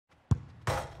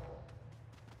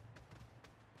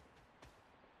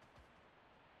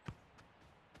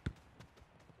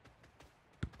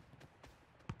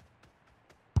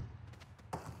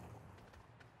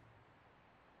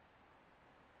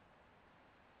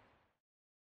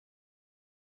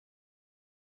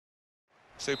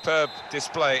Superb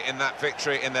display in that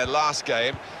victory in their last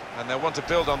game, and they'll want to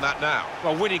build on that now.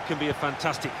 Well, winning can be a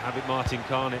fantastic habit, Martin,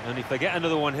 can't it? And if they get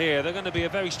another one here, they're going to be a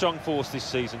very strong force this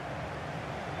season.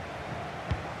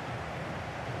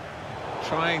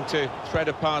 Trying to thread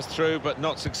a pass through, but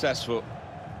not successful.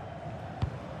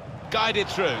 Guided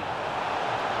through.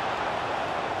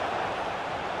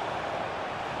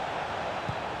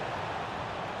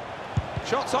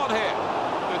 Shots on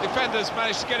here. The defenders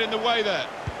managed to get in the way there.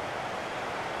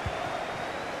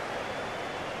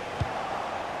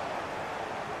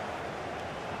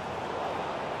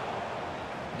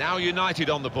 Now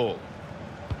United on the ball.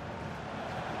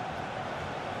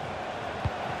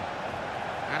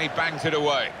 And he bangs it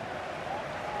away.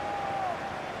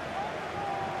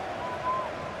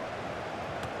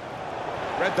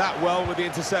 Read that well with the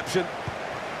interception.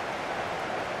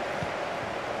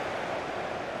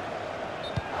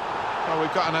 Well,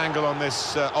 we've got an angle on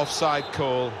this offside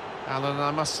call, Alan, and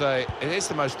I must say, it is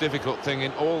the most difficult thing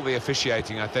in all the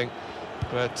officiating, I think.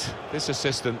 But this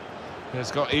assistant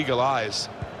has got eagle eyes.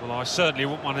 Well, I certainly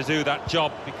wouldn't want to do that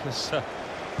job because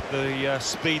the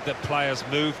speed that players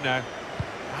move now,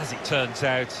 as it turns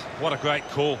out, what a great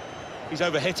call. He's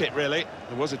overhit it, really.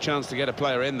 There was a chance to get a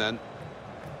player in then.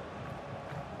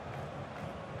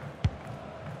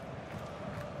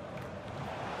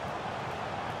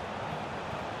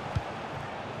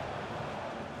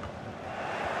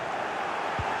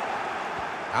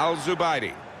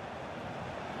 Al-Zubairi.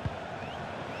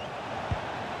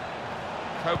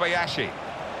 Kobayashi.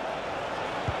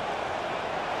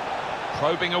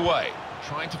 Probing away,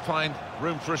 trying to find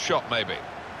room for a shot, maybe.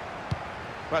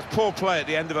 That's poor play at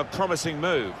the end of a promising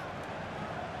move.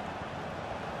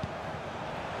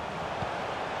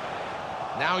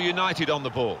 Now United on the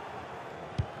ball.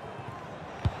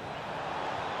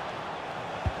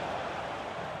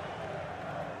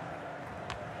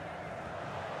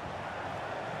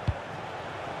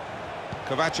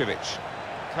 Kovacevic.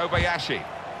 Kobayashi.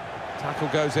 Tackle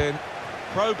goes in.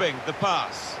 Probing the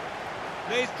pass.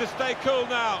 Needs to stay cool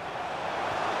now.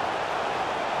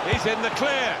 He's in the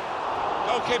clear.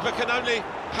 Goalkeeper can only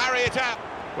parry it out.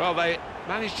 Well, they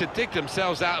managed to dig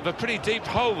themselves out of a pretty deep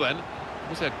hole then. It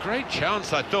was a great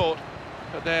chance, I thought,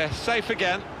 but they're safe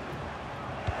again.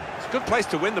 It's a good place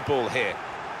to win the ball here.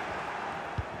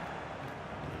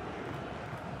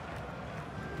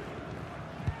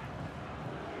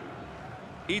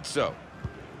 Izzo.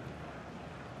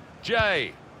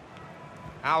 Jay.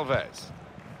 Alves.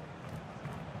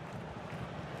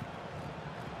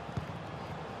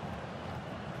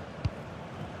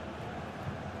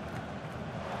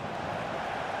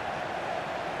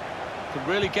 Can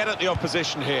really get at the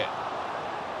opposition here.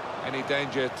 Any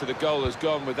danger to the goal has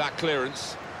gone with that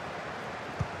clearance.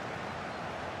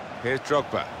 Here's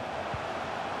Drogba.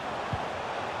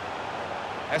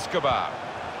 Escobar.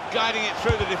 Guiding it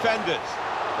through the defenders.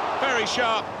 Very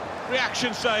sharp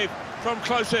reaction save from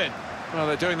close in. Well,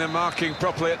 they're doing their marking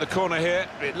properly at the corner here.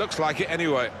 It looks like it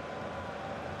anyway.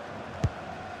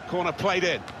 Corner played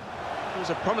in. It was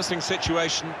a promising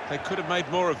situation. They could have made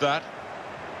more of that.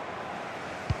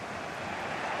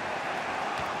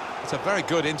 It's a very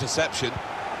good interception.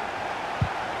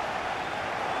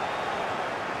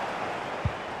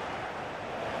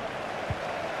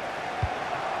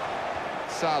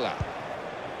 Salah.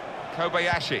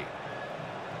 Kobayashi.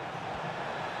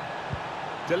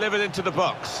 Delivered into the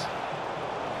box.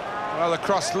 Well, the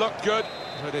cross looked good,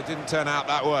 but it didn't turn out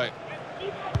that way.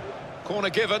 Corner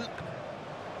given.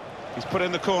 He's put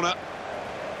in the corner.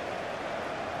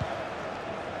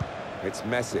 It's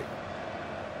Messi.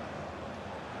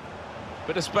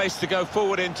 Bit of space to go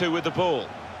forward into with the ball.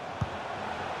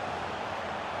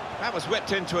 That was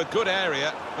whipped into a good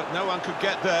area, but no one could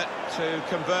get there to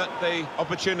convert the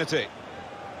opportunity.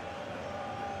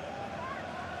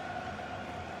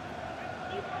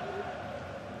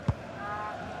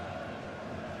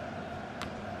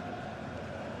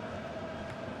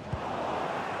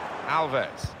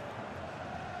 Alves.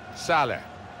 Salah.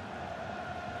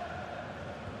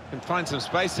 Can find some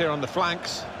space here on the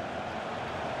flanks.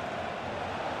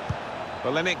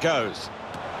 Well, then it goes.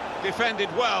 Defended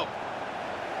well.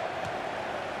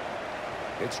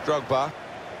 It's Drogba.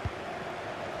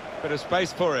 Bit of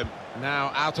space for him.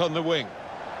 Now out on the wing.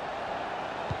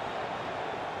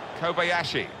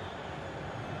 Kobayashi.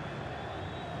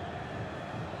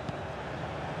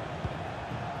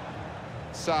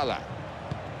 Salah.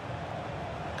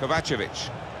 Kovacevic.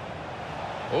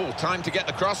 Oh, time to get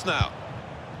the cross now.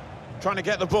 Trying to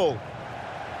get the ball.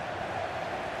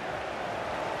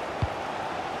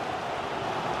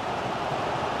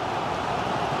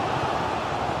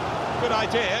 Good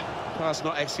idea. Pass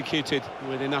not executed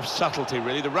with enough subtlety,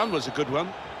 really. The run was a good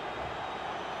one.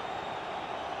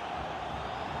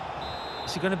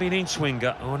 Is he going to be an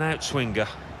in-swinger or an out-swinger?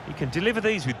 He can deliver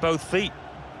these with both feet.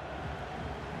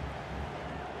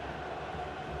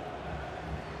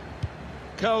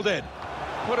 Curled in.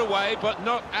 Put away, but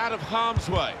not out of harm's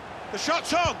way. The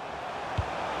shot's on!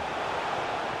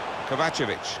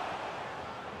 Kovacevic.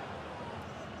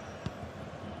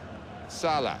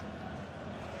 Salah.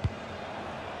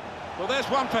 Well, there's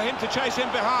one for him to chase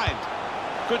in behind.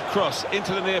 Good cross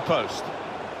into the near post.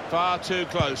 Far too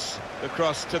close, the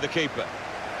cross to the keeper.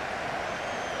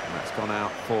 And that's gone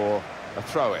out for a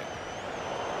throw-in.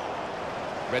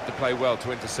 Read the play well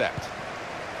to intercept.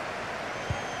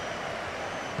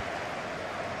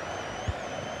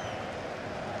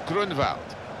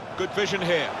 Grunwald. Good vision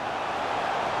here.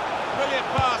 Brilliant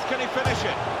pass, can he finish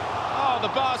it? Oh, the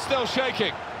bar's still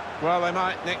shaking. Well, they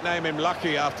might nickname him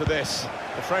Lucky after this.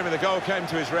 The frame of the goal came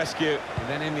to his rescue, and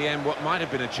then in the end, what might have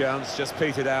been a chance just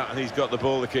petered out, and he's got the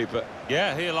ball, the keeper.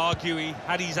 Yeah, he'll argue he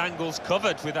had his angles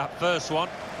covered with that first one,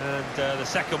 and the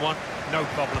second one, no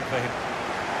problem for him.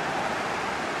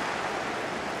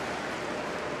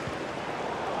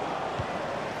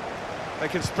 They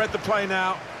can spread the play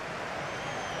now.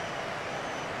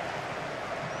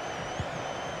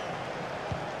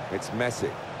 It's Messi.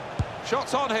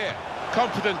 Shots on here.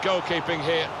 Confident goalkeeping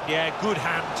here. Yeah, good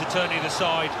hand to turn it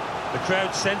aside. The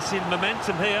crowd sensing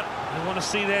momentum here. They want to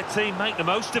see their team make the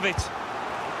most of it.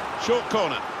 Short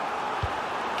corner.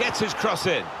 Gets his cross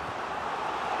in.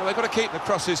 Well, they've got to keep the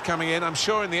crosses coming in. I'm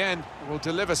sure in the end we'll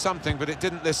deliver something, but it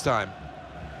didn't this time.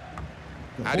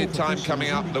 Added time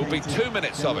coming up. There'll be 2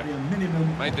 minutes of it.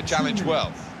 Made the challenge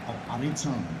well.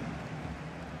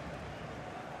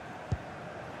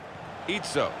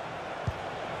 Izzo.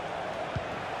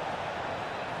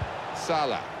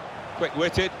 Salah.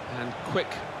 Quick-witted and quick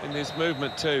in his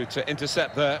movement too to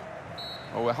intercept there.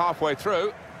 Well, we're halfway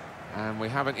through, and we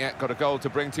haven't yet got a goal to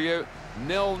bring to you.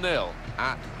 0-0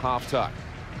 at half-time.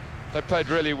 They played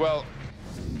really well.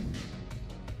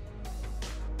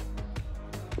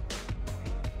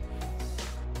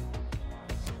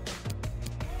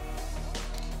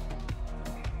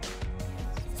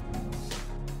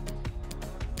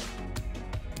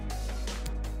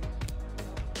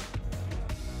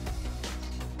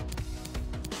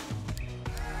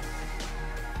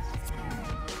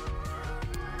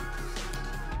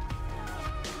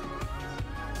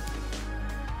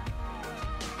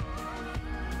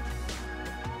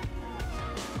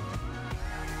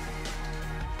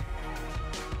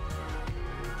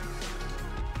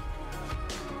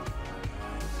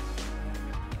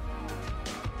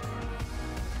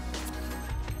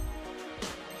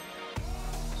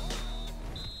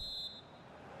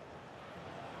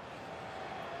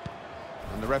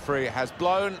 And the referee has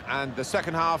blown, and the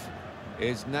second half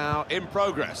is now in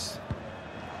progress.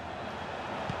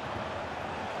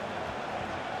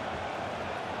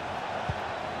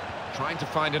 Trying to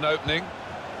find an opening,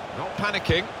 not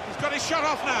panicking. He's got his shot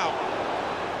off now.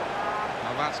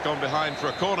 Now that's gone behind for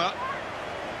a corner.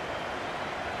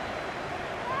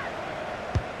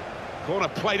 Corner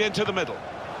played into the middle.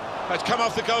 It's come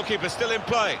off the goalkeeper, still in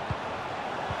play.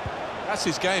 That's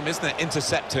his game, isn't it?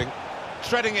 Intercepting.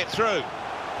 Threading it through.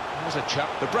 There's a chap.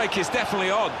 The break is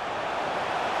definitely on.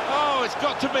 Oh, it's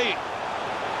got to be.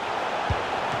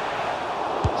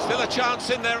 Still a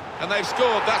chance in there, and they've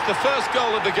scored. That's the first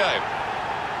goal of the game.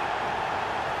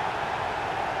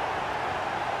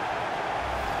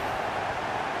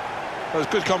 Well, there's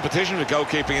good competition for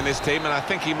goalkeeping in this team, and I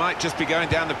think he might just be going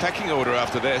down the pecking order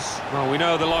after this. Well, we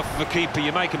know the life of a keeper,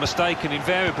 you make a mistake and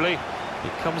invariably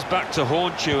it comes back to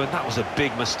haunt you, and that was a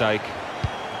big mistake.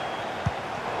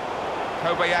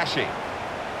 Kobayashi.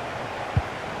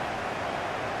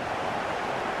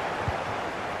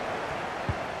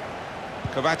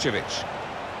 Kovacevic.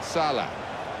 Salah.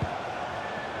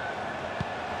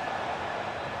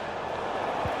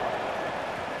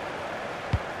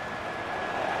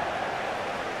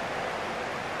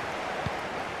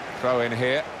 Throw in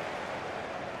here.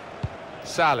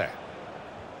 Salah.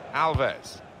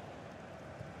 Alves.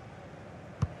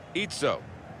 Izzo.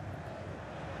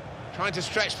 Trying to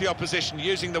stretch the opposition,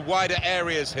 using the wider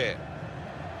areas here.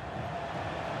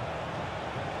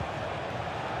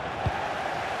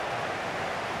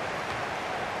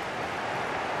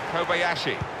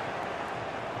 Kobayashi.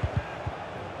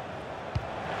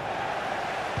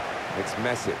 It's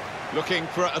Messi. Looking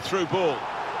for a through ball.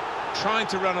 Trying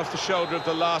to run off the shoulder of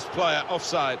the last player,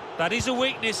 offside. That is a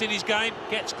weakness in his game,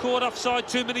 gets caught offside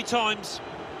too many times.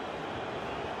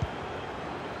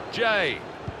 Jay.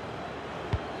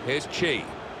 Here's Chi.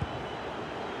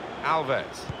 Alves.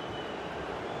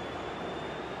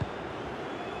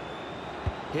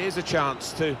 Here's a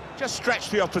chance to just stretch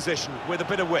the opposition with a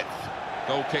bit of width.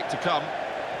 Goal kick to come.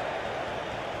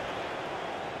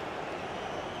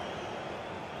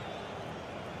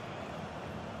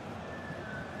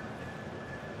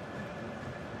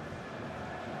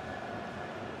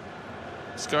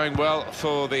 It's going well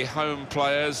for the home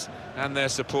players and their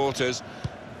supporters.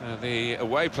 The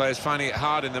away players finding it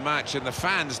hard in the match, and the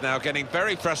fans now getting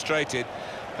very frustrated.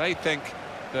 They think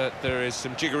that there is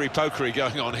some jiggery-pokery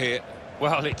going on here.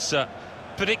 Well, it's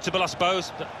predictable, I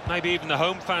suppose, but maybe even the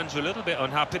home fans are a little bit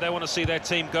unhappy. They want to see their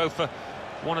team go for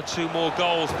 1 or 2 more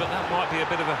goals, but that might be a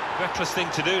bit of a reckless thing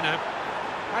to do now.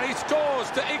 And he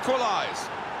scores to equalise.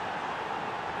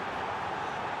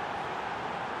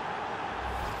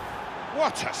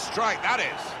 What a strike that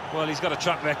is! Well, he's got a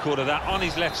track record of that. On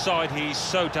his left side, he's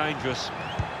so dangerous.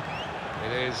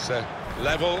 It is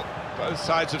level. Both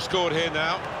sides have scored here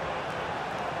now.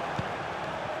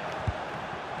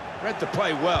 Read the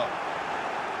play well.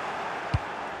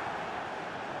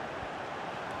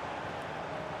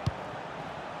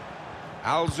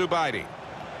 Al-Zubaidi.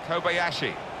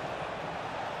 Kobayashi.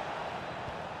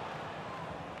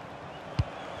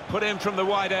 Put in from the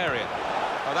wide area.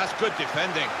 Oh, that's good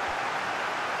defending.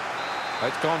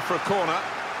 It's gone for a corner.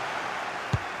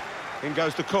 In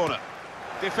goes the corner.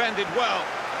 Defended well.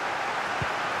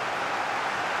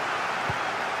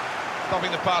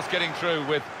 Stopping the pass getting through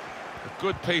with a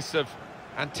good piece of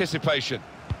anticipation.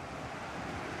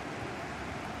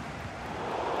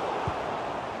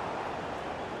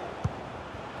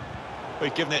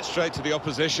 We've given it straight to the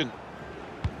opposition.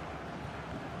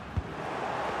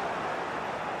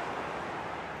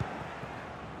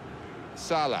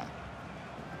 Salah.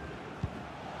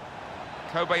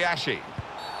 Kobayashi.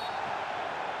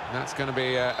 That's going to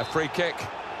be a free kick.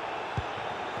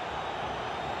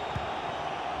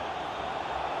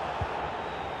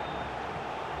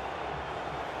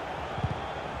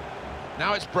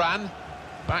 Now it's Bran,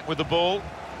 back with the ball.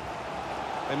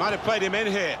 They might have played him in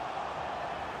here.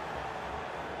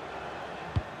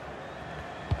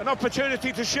 An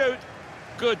opportunity to shoot.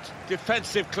 Good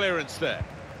defensive clearance there.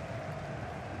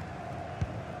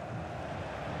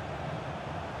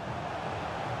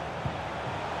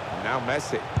 Now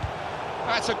Messi.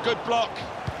 That's a good block.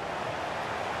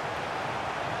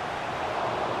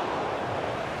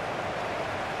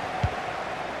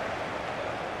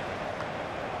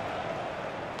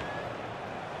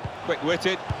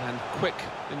 Quick-witted and quick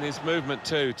in his movement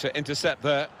too to intercept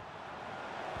there.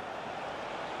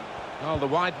 Well, the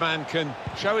wide man can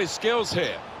show his skills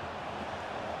here.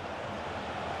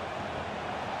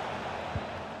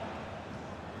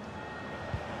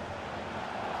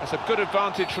 That's a good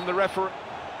advantage from the referee.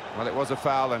 Well, it was a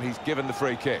foul and he's given the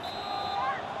free kick.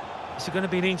 Is it going to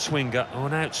be an in-swinger or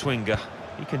an out-swinger?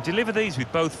 He can deliver these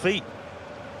with both feet.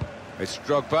 It's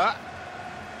Drogba.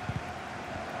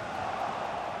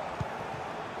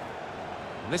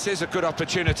 And this is a good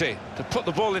opportunity to put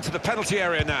the ball into the penalty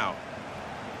area now.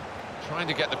 Trying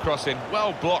to get the cross in,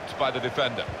 well blocked by the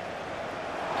defender.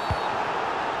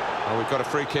 Well, we've got a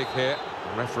free kick here.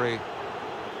 The referee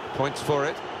points for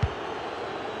it.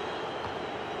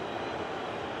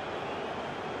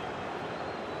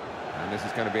 And this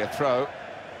is going to be a throw.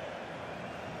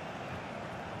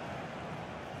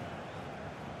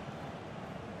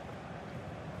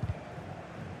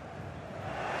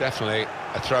 Definitely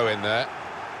a throw in there.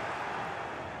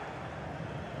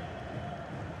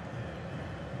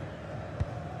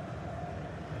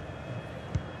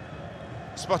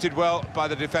 Spotted well by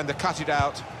the defender, cut it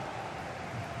out.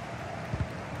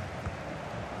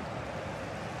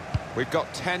 We've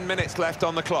got 10 minutes left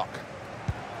on the clock.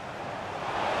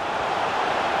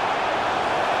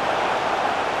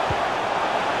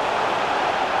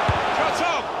 Shots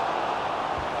on!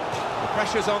 The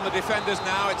pressure's on the defenders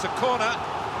now, it's a corner.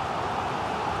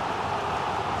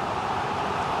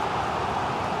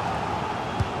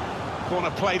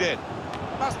 Corner played in.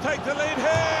 Must take the lead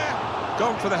here.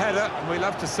 Gone for the header, and we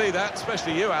love to see that,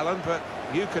 especially you, Alan, but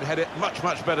you could head it much,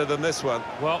 much better than this one.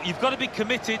 Well, you've got to be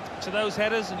committed to those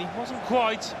headers, and he wasn't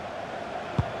quite.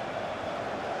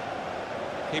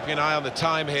 Keeping an eye on the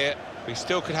time here, we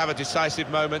still could have a decisive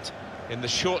moment in the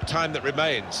short time that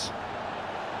remains.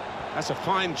 That's a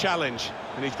fine challenge,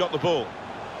 and he's got the ball.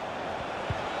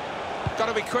 Got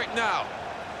to be quick now.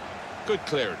 Good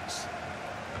clearance.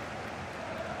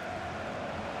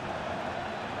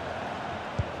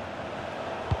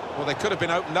 Well, they could have been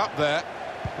opened up there,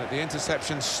 but the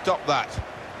interception stopped that.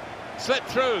 Slipped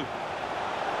through.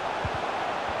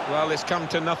 Well, it's come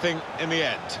to nothing in the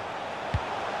end.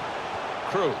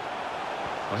 Crew.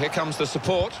 Well, here comes the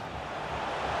support.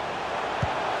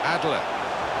 Adler.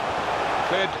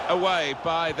 Cleared away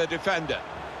by the defender.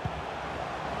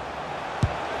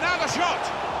 Now the shot!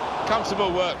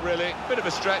 Comfortable work, really. Bit of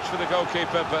a stretch for the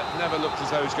goalkeeper, but never looked as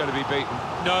though he's going to be beaten.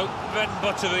 No, bread and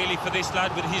butter really for this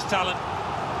lad with his talent.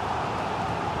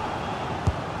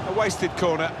 A wasted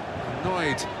corner.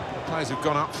 Annoyed. The players have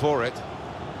gone up for it.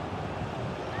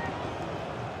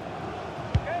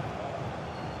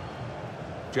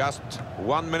 Just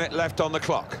 1 minute left on the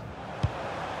clock.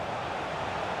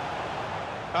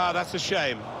 Ah, that's a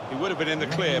shame. He would have been in the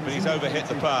clear, but he's overhit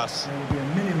the pass. There will be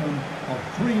a minimum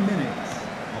of 3 minutes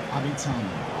of added time.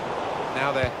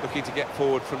 Now they're looking to get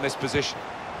forward from this position.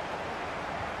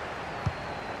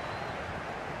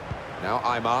 Now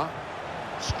Aymar.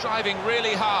 Striving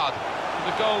really hard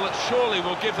for the goal that surely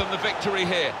will give them the victory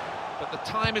here. But the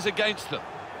time is against them.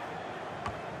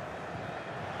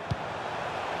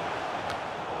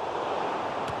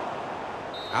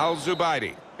 Al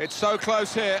Zubaidi. It's so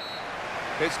close here.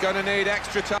 It's going to need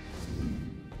extra time.